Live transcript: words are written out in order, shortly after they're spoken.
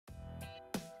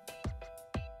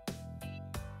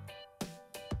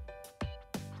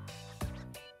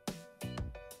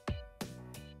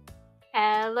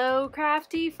Hello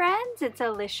crafty friends, it's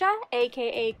Alicia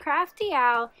aka Crafty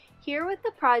Owl here with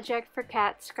the project for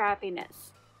Kat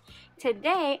Scrappiness.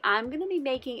 Today I'm going to be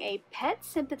making a pet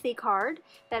sympathy card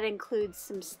that includes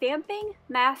some stamping,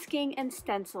 masking, and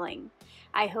stenciling.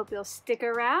 I hope you'll stick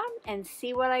around and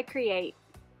see what I create.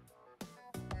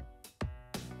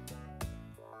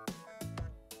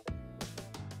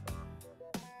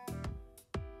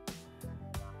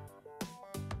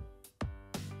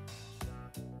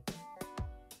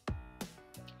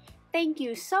 Thank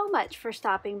you so much for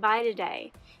stopping by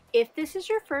today. If this is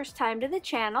your first time to the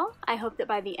channel, I hope that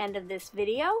by the end of this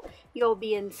video, you'll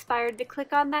be inspired to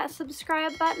click on that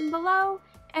subscribe button below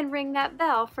and ring that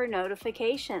bell for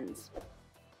notifications.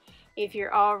 If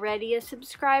you're already a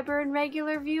subscriber and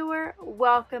regular viewer,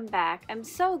 welcome back. I'm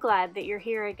so glad that you're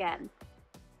here again.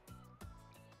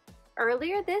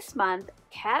 Earlier this month,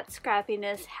 Kat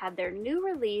Scrappiness had their new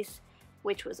release,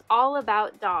 which was all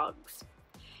about dogs.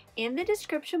 In the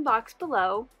description box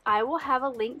below, I will have a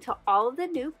link to all of the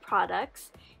new products,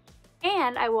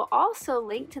 and I will also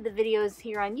link to the videos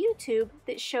here on YouTube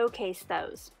that showcase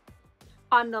those.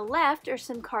 On the left are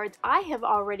some cards I have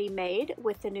already made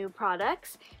with the new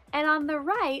products, and on the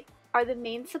right are the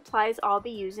main supplies I'll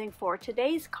be using for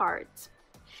today's cards.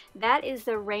 That is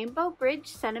the Rainbow Bridge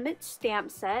Sentiment Stamp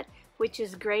Set, which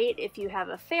is great if you have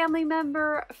a family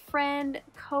member, friend,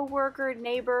 co-worker,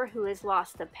 neighbor who has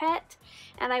lost a pet,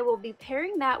 and I will be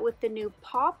pairing that with the new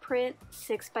Paw Print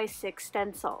 6x6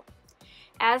 stencil.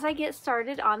 As I get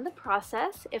started on the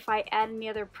process, if I add any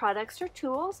other products or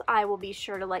tools, I will be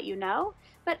sure to let you know.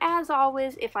 But as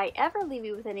always, if I ever leave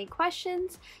you with any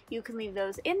questions, you can leave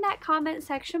those in that comment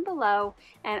section below,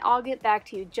 and I'll get back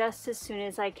to you just as soon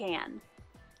as I can.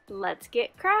 Let's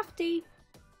get crafty!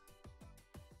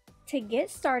 To get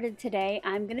started today,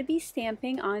 I'm going to be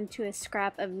stamping onto a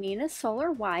scrap of Neenah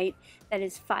Solar White that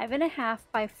is 5.5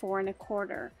 by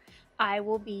 4.25. I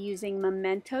will be using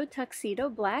Memento Tuxedo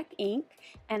Black ink,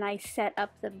 and I set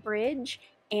up the bridge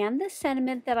and the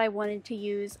sentiment that I wanted to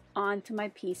use onto my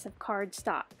piece of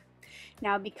cardstock.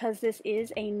 Now, because this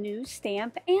is a new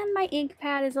stamp and my ink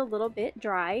pad is a little bit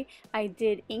dry, I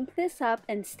did ink this up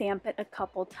and stamp it a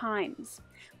couple times.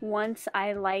 Once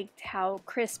I liked how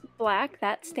crisp black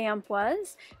that stamp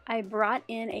was, I brought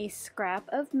in a scrap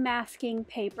of masking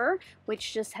paper,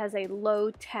 which just has a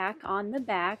low tack on the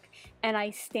back, and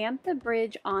I stamped the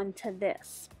bridge onto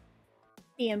this.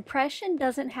 The impression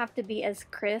doesn't have to be as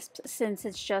crisp since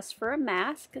it's just for a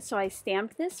mask, so I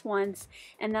stamped this once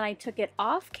and then I took it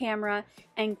off camera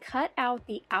and cut out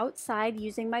the outside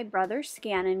using my brother's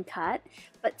scan and cut.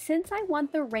 But since I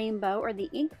want the rainbow or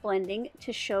the ink blending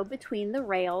to show between the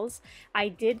rails, I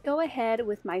did go ahead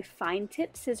with my fine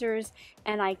tip scissors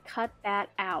and I cut that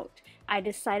out. I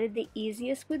decided the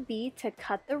easiest would be to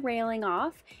cut the railing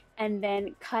off and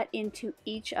then cut into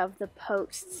each of the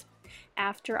posts.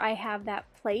 After I have that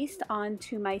placed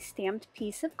onto my stamped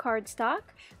piece of cardstock,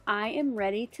 I am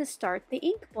ready to start the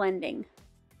ink blending.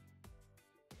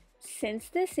 Since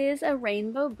this is a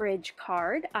rainbow bridge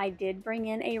card, I did bring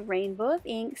in a rainbow of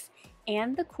inks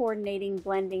and the coordinating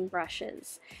blending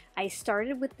brushes. I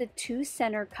started with the two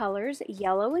center colors,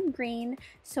 yellow and green,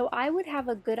 so I would have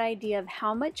a good idea of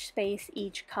how much space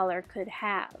each color could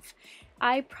have.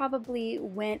 I probably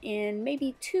went in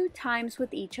maybe 2 times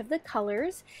with each of the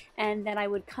colors, and then I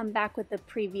would come back with the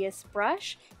previous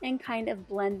brush and kind of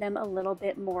blend them a little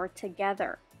bit more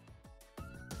together.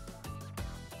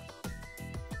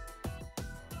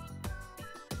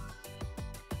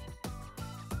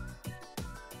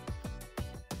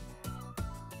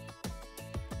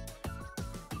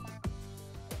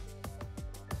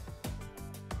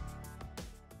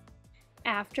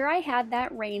 After I had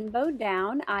that rainbow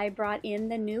down, I brought in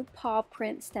the new paw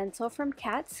print stencil from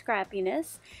Kat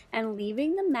Scrappiness, and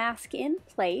leaving the mask in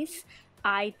place,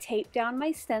 I taped down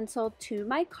my stencil to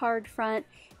my card front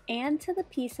and to the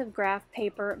piece of graph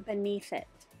paper beneath it.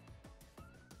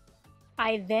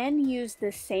 I then used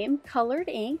the same colored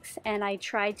inks and I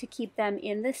tried to keep them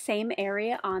in the same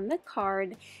area on the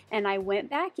card, and I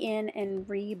went back in and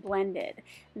re-blended.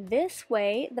 This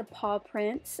way the paw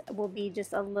prints will be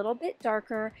just a little bit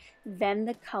darker than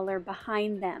the color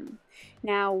behind them.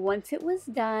 Now once it was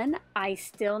done, I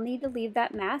still need to leave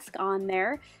that mask on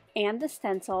there and the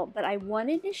stencil, but I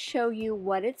wanted to show you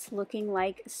what it's looking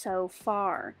like so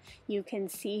far. You can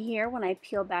see here when I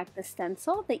peel back the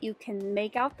stencil that you can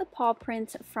make out the paw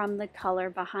prints from the color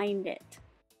behind it.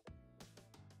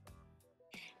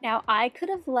 Now I could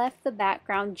have left the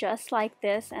background just like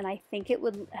this and I think it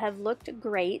would have looked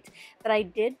great, but I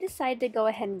did decide to go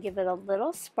ahead and give it a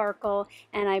little sparkle,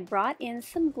 and I brought in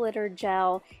some glitter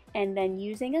gel, and then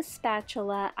using a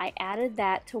spatula I added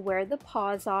that to where the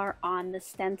paws are on the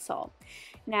stencil.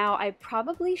 Now I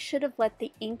probably should have let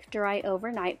the ink dry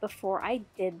overnight before I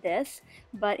did this,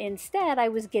 but instead I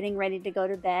was getting ready to go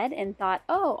to bed and thought,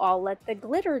 oh, I'll let the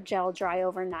glitter gel dry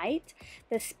overnight.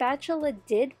 The spatula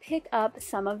did pick up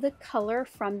some of the color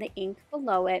from the ink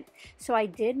below it, so I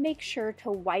did make sure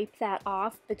to wipe that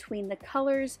off between the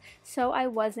colors so I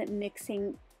wasn't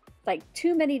mixing like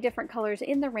too many different colors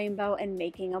in the rainbow and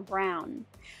making a brown.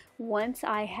 Once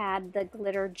I had the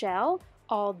glitter gel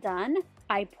all done,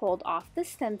 I pulled off the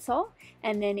stencil,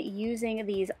 and then using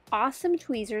these awesome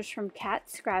tweezers from Kat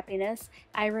Scrappiness,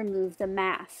 I removed the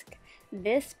mask.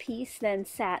 This piece then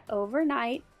sat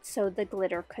overnight so the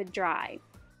glitter could dry.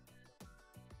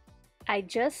 I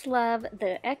just love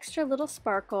the extra little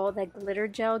sparkle that glitter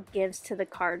gel gives to the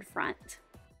card front.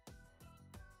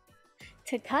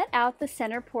 To cut out the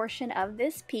center portion of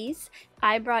this piece,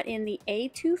 I brought in the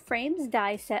A2 frames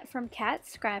die set from Kat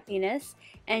Scrappiness,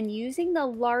 and using the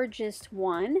largest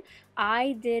one,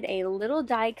 I did a little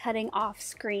die cutting off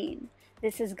screen.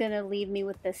 This is going to leave me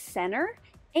with the center,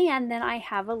 and then I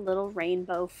have a little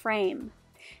rainbow frame.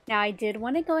 Now I did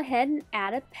want to go ahead and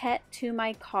add a pet to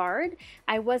my card.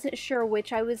 I wasn't sure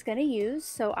which I was going to use,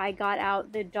 so I got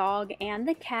out the dog and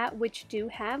the cat, which do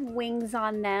have wings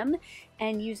on them,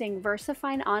 and using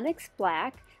VersaFine Onyx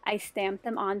Black, I stamped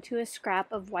them onto a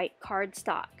scrap of white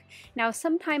cardstock. Now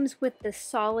sometimes with the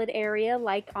solid area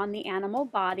like on the animal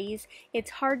bodies, it's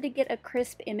hard to get a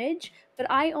crisp image, but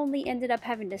I only ended up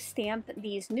having to stamp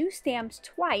these new stamps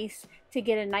twice to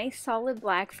get a nice solid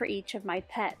black for each of my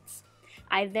pets.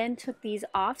 I then took these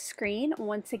off screen,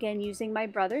 once again using my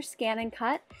brother's Scan and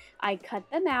Cut. I cut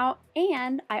them out,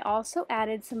 and I also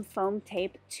added some foam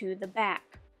tape to the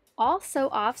back. Also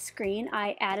off screen,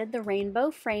 I added the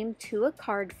rainbow frame to a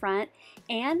card front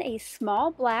and a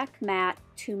small black mat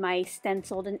to my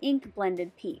stenciled and ink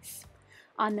blended piece.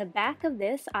 On the back of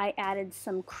this, I added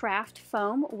some craft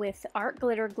foam with art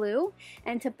glitter glue,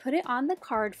 and to put it on the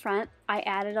card front, I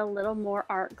added a little more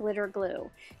art glitter glue.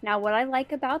 Now what I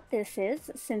like about this is,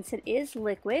 since it is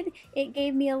liquid, it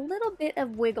gave me a little bit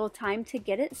of wiggle time to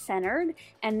get it centered,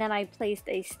 and then I placed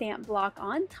a stamp block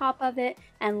on top of it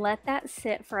and let that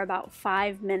sit for about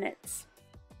 5 minutes.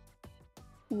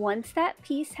 Once that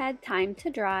piece had time to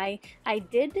dry, I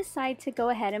did decide to go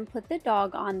ahead and put the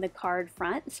dog on the card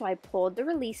front, so I pulled the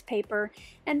release paper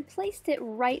and placed it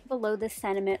right below the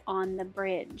sentiment on the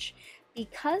bridge.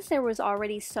 Because there was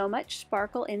already so much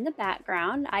sparkle in the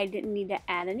background, I didn't need to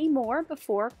add any more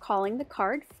before calling the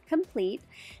card complete,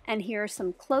 and here are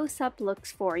some close-up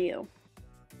looks for you.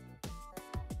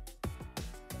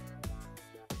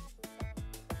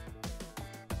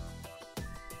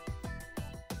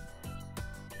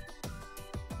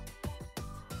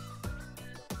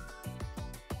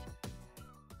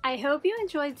 I hope you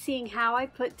enjoyed seeing how I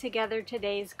put together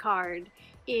today's card.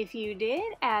 If you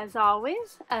did, as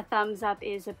always, a thumbs up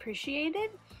is appreciated.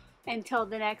 Until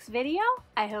the next video,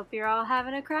 I hope you're all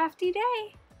having a crafty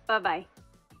day. Bye-bye.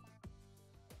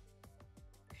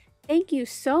 Thank you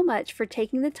so much for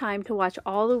taking the time to watch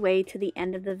all the way to the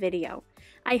end of the video.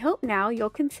 I hope now you'll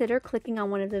consider clicking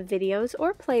on one of the videos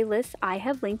or playlists I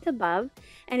have linked above,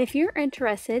 and if you're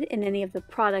interested in any of the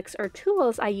products or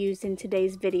tools I used in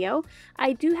today's video,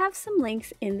 I do have some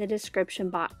links in the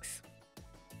description box.